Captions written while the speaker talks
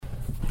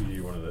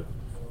one of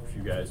the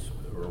few guys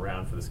who were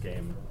around for this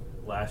game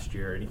last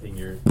year. Anything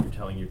you're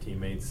telling your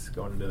teammates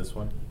going into this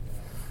one?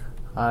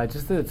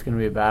 Just that it's going to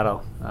be a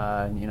battle.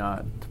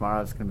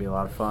 Tomorrow it's going to be a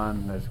lot of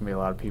fun. There's going to be a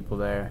lot of people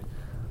there.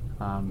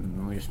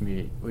 We just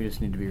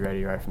need to be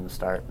ready right from the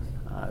start.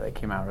 They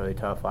came out really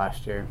tough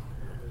last year,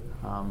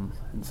 and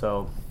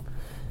so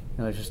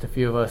there's just a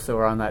few of us that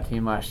were on that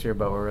team last year,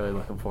 but we're really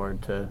looking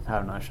forward to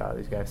having another shot at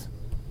these guys.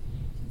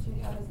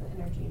 How has the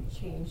energy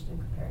changed in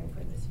preparing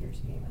for this year's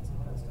game as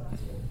opposed to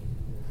last year?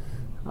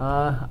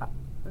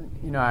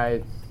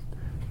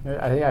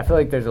 I feel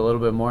like there's a little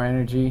bit more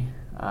energy,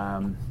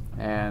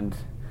 and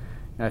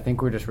I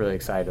think we're just really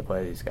excited to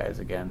play these guys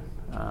again.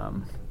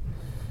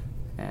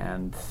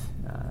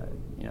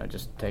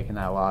 Just taking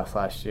that loss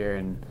last year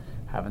and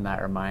having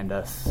that remind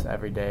us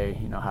every day,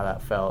 how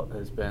that felt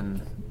has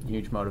been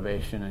huge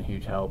motivation and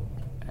huge help,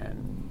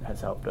 and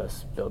has helped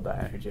us build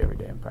that energy every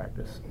day in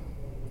practice.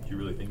 Do you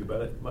really think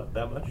about it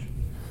that much?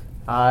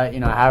 I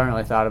haven't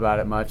really thought about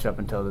it much up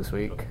until this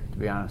week, to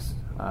be honest.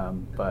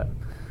 But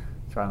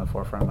it's right on the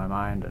forefront of my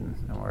mind, and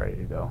we're ready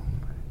to go.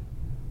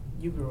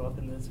 You grew up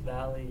in this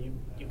valley.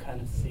 You kind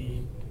of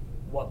see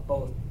what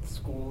both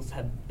schools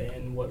have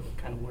been, what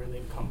kind of where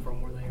they've come from,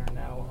 where they are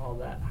now, all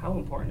that. How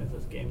important is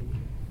this game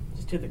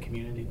just to the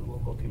community, the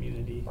local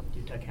community,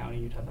 Utah County,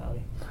 Utah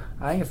Valley?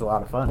 I think it's a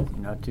lot of fun.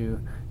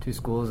 Two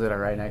schools that are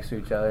right next to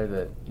each other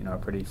that are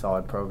pretty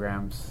solid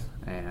programs,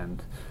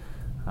 and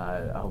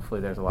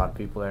hopefully there's a lot of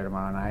people there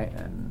tomorrow night,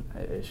 and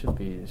it should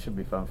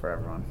be fun for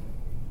everyone.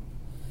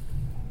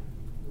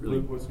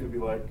 Luke, what's it going to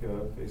be like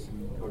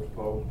facing Coach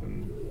Pope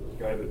and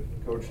the guy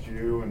that coached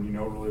you and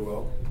really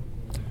well?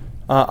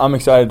 I'm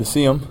excited to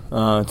see him.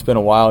 It's been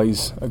a while.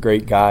 He's a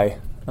great guy.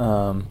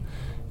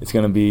 It's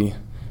going to be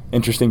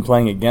interesting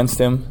playing against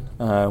him.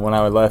 When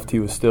I left, he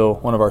was still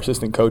one of our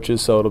assistant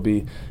coaches, so it'll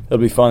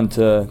be fun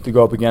to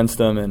go up against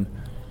him. And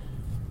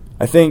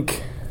I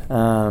think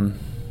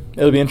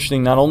it'll be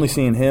interesting not only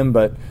seeing him,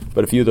 but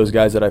a few of those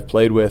guys that I've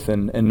played with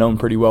and known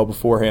pretty well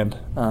beforehand.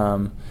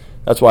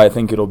 That's why I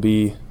think it'll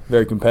be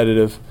very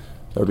competitive.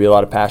 There'll be a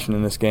lot of passion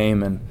in this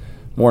game, and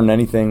more than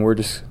anything, we're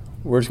just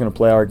going to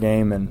play our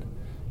game and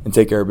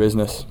take care of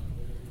business.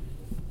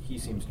 He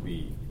seems to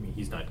be.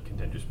 He's not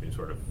content just being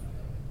sort of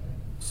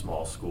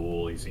small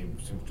school. He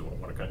seems to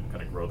want to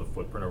kind of grow the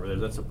footprint over there.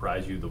 Does that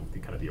surprise you? The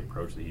kind of the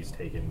approach that he's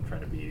taken,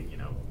 trying to be,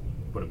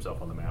 put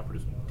himself on the map, or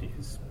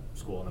his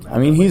school on the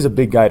map. He's a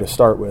big guy to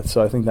start with,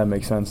 so I think that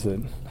makes sense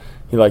that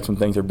he likes when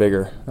things are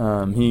bigger.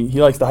 He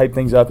likes to hype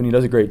things up, and he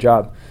does a great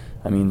job.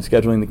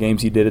 Scheduling the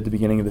games he did at the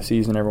beginning of the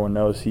season, everyone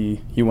knows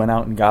he went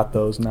out and got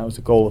those, and that was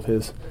the goal of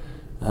his.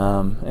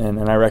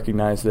 And I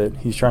recognize that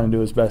he's trying to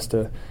do his best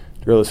to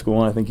grow the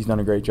school, and I think he's done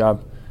a great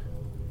job.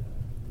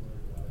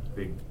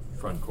 Big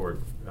front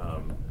court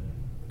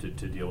to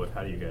deal with.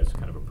 How do you guys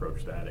kind of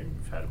approach that? And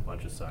you've had a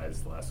bunch of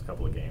size the last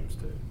couple of games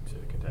to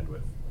contend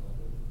with.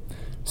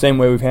 Same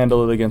way we've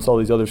handled it against all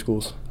these other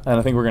schools, and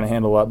I think we're going to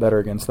handle a lot better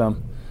against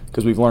them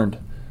because we've learned.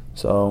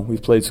 So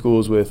we've played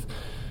schools with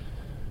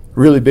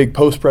really big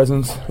post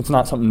presence. It's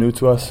not something new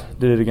to us.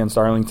 Did it against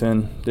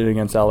Arlington, did it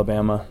against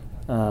Alabama.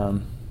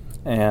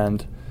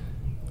 And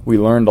we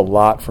learned a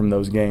lot from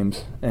those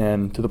games.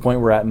 And to the point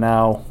we're at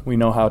now, we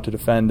know how to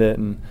defend it,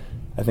 and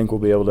I think we'll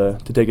be able to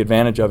take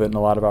advantage of it in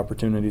a lot of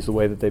opportunities the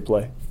way that they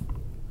play.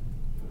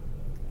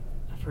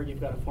 I've heard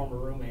you've got a former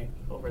roommate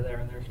over there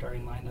in their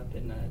starting lineup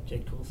in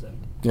Jake Toulson.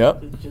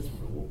 Yep. Just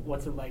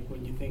what's it like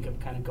when you think of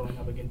kind of going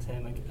up against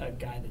him, a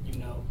guy that you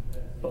know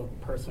both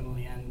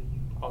personally and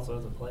also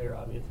as a player,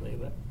 obviously,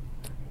 but...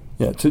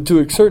 Yeah, to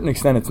a certain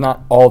extent, it's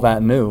not all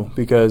that new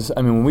because,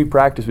 when we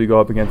practice, we go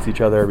up against each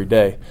other every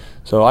day.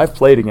 So I've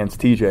played against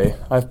TJ.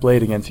 I've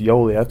played against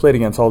Yoli. I've played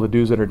against all the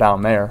dudes that are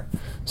down there.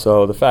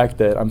 So the fact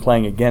that I'm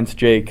playing against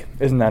Jake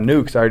isn't that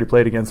new because I already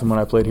played against him when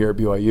I played here at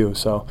BYU.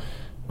 So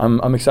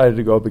I'm excited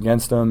to go up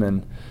against him,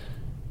 and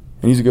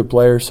he's a good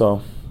player,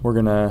 so we're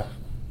going to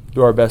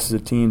do our best as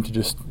a team to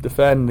just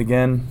defend. And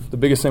again, the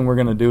biggest thing we're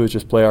going to do is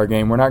just play our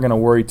game. We're not going to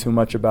worry too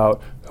much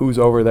about who's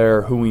over there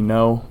or who we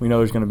know. We know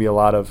there's going to be a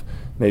lot of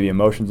maybe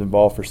emotions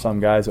involved for some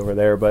guys over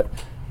there, but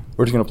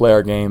we're just going to play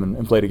our game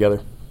and play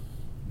together.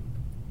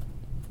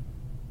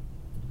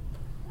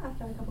 I've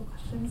got a couple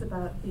questions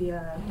about the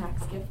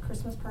Max Gift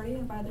Christmas party.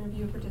 Have either of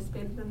you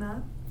participated in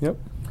that? Yep.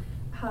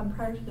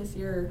 Prior to this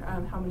year,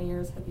 how many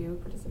years have you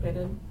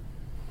participated?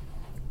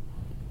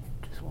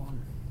 Just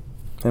one.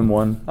 And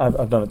one.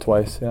 I've done it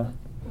twice, yeah.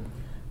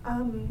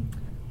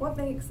 What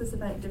makes this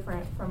event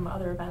different from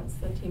other events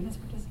the team has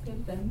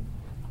participated in?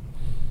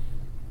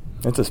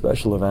 It's a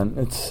special event.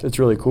 It's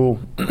really cool.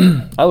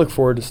 I look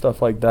forward to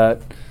stuff like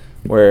that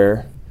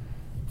where,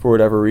 for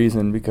whatever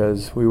reason,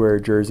 because we wear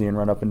a jersey and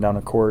run up and down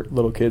a court,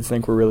 little kids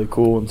think we're really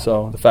cool. And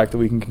so the fact that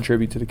we can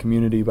contribute to the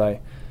community by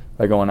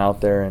going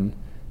out there and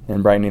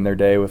brightening their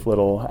day with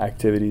little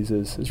activities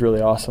is really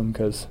awesome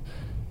because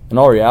in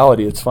all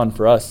reality, it's fun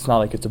for us. It's not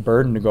like it's a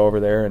burden to go over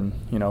there and,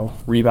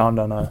 rebound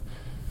on a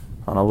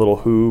little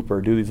hoop or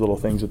do these little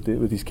things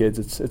with these kids.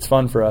 It's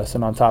fun for us.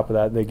 And on top of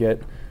that, they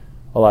get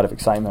a lot of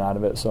excitement out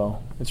of it,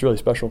 so it's really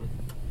special.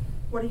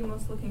 What are you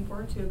most looking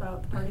forward to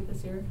about the party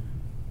this year?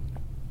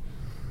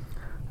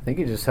 I think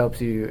it just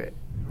helps you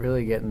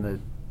really get in the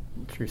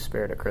true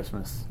spirit of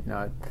Christmas. You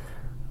know,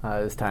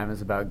 this time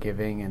is about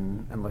giving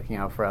and looking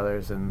out for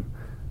others, and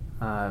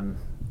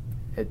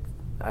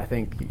I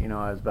think, you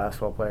know, as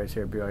basketball players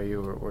here at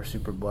BYU, we're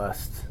super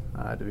blessed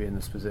to be in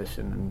this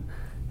position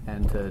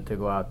and to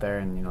go out there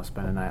and, you know,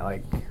 spend a night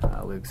like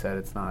Luke said.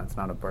 It's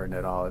not a burden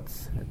at all.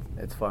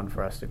 It's fun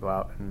for us to go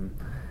out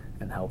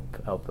and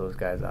help those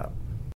guys out.